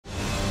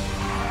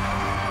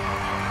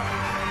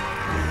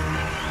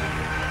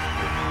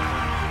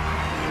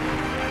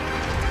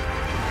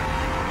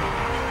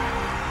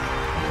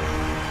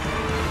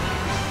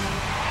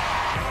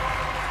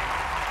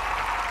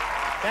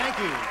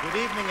you. Good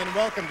evening and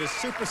welcome to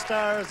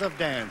Superstars of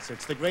Dance.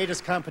 It's the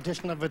greatest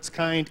competition of its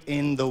kind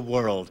in the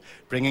world,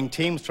 bringing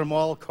teams from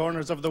all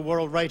corners of the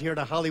world right here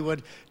to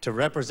Hollywood to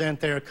represent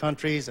their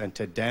countries and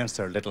to dance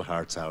their little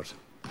hearts out.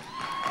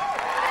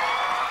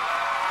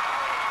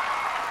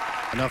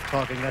 Enough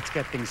talking, let's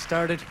get things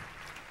started.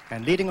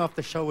 And leading off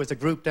the show is a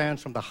group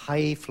dance from the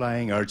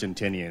high-flying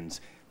Argentinians.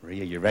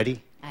 Maria, you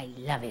ready? I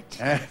love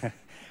it.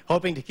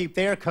 Hoping to keep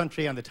their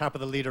country on the top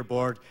of the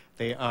leaderboard,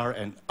 they are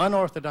an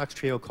unorthodox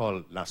trio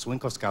called Los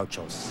Huincas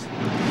Gauchos.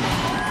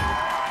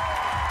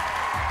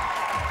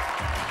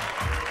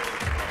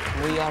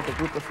 We are the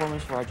group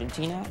performers for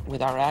Argentina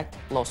with our act,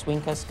 Los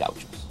Huincas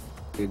Gauchos.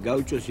 The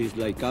Gauchos is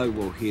like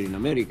cowboy here in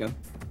America.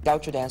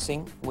 Gaucho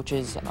dancing, which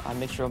is a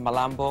mixture of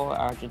malambo,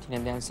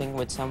 Argentinian dancing,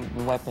 with some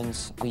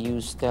weapons. We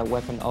use the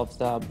weapon of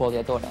the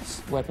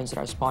boleadoras, weapons that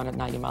are spun at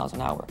 90 miles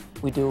an hour.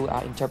 We do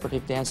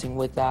interpretive dancing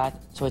with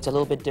that, so it's a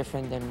little bit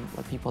different than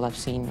what people have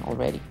seen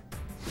already.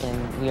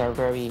 And we are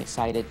very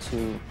excited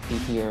to be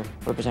here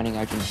representing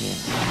Argentina.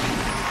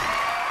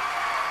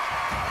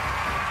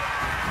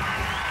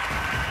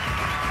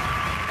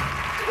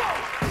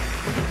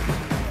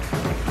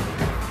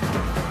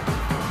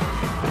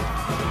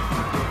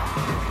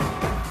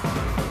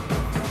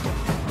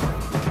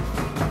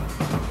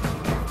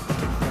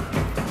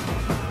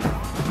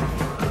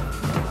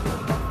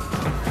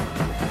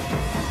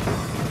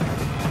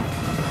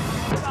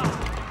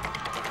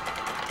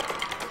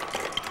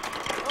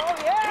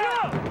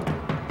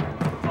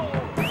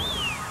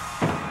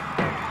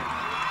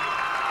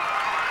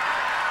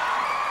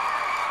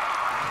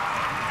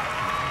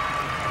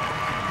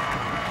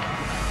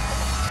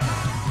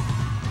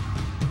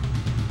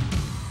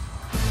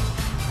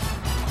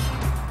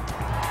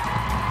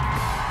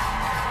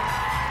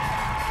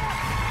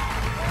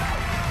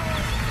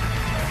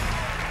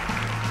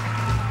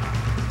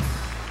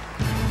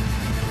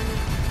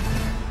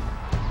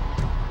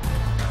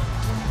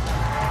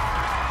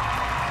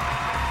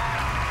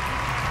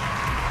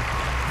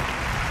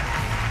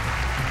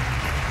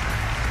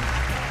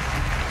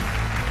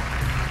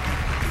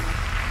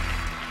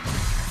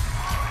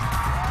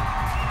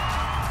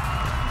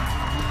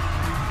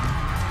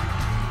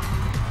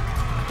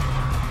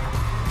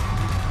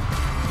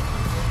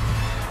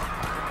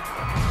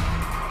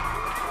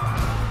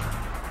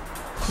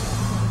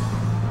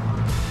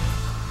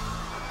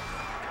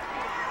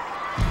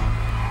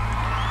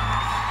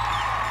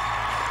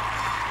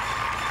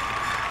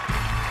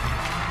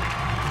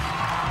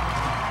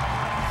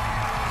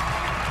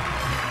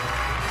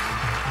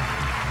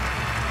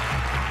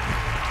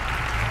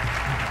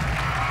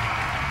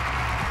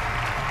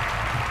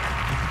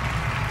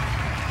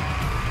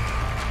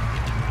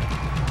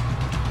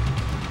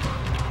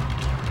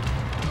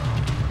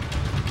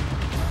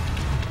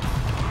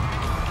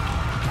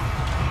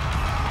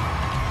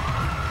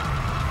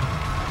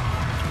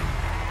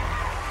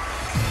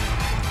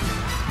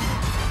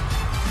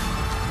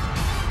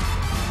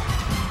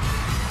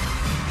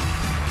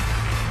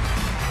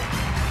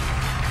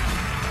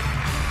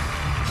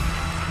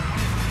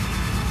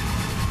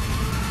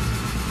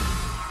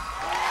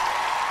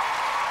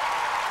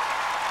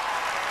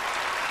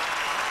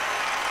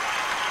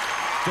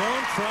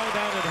 Don't try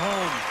that at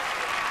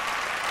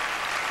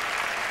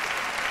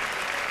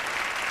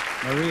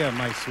home. Maria,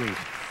 my sweet,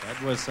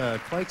 that was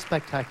quite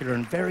spectacular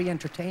and very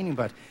entertaining,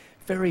 but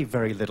very,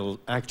 very little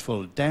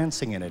actual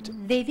dancing in it.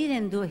 They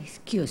didn't do,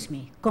 excuse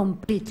me,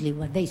 completely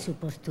what they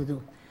supposed to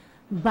do.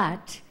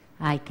 But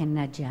I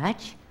cannot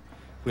judge.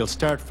 We'll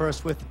start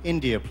first with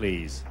India,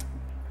 please.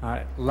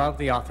 I love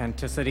the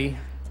authenticity.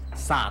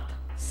 Sat,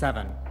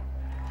 7.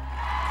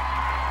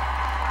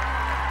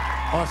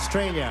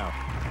 Australia.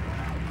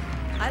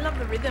 I love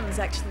the rhythms,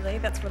 actually.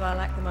 That's what I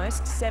like the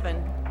most. 7.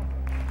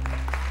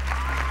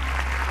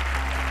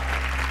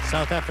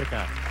 South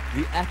Africa.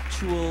 The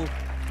actual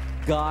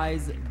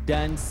guys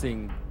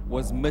dancing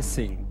was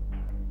missing.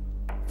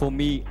 For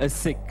me, a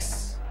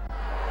 6.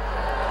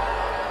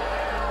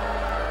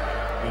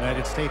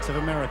 United States of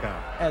America.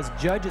 As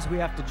judges, we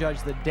have to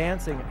judge the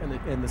dancing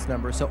in this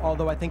number. So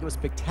although I think it was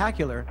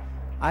spectacular,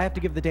 I have to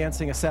give the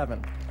dancing a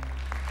 7.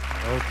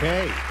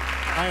 Okay.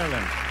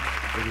 Ireland.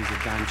 It is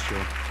a dance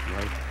show,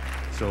 right?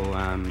 So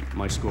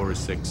my score is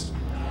 6.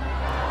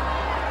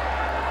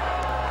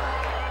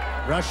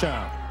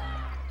 Russia.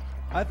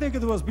 I think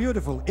it was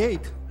beautiful.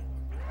 8.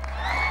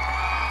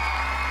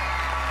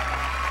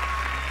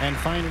 And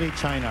finally,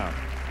 China.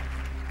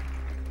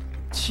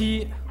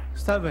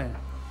 7.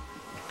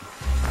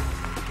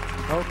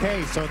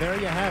 Okay, so there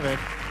you have it.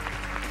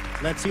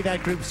 Let's see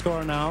that group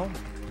score now.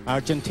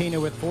 Argentina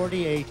with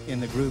 48 in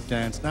the group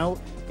dance. Now,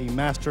 the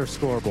master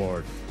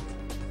scoreboard.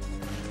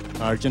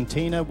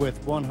 Argentina with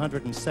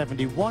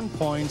 171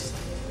 points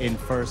in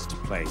first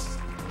place.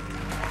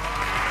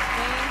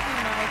 Thank you,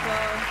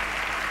 Michael.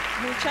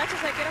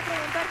 Muchachos, le quiero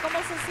preguntar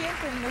cómo se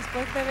sienten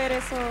después de ver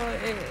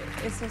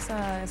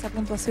esa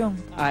puntuación.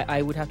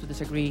 I would have to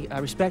disagree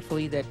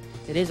respectfully that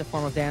it is a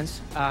form of dance,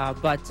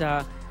 but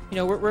you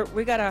know,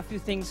 we got a few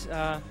things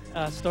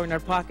stored in our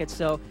pockets,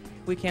 so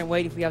we can't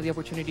wait if we have the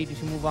opportunity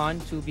to move on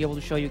to be able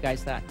to show you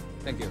guys that.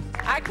 Thank you.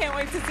 I can't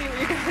wait to see what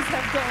you guys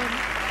have done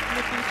in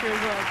the future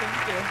as well.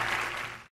 Thank you.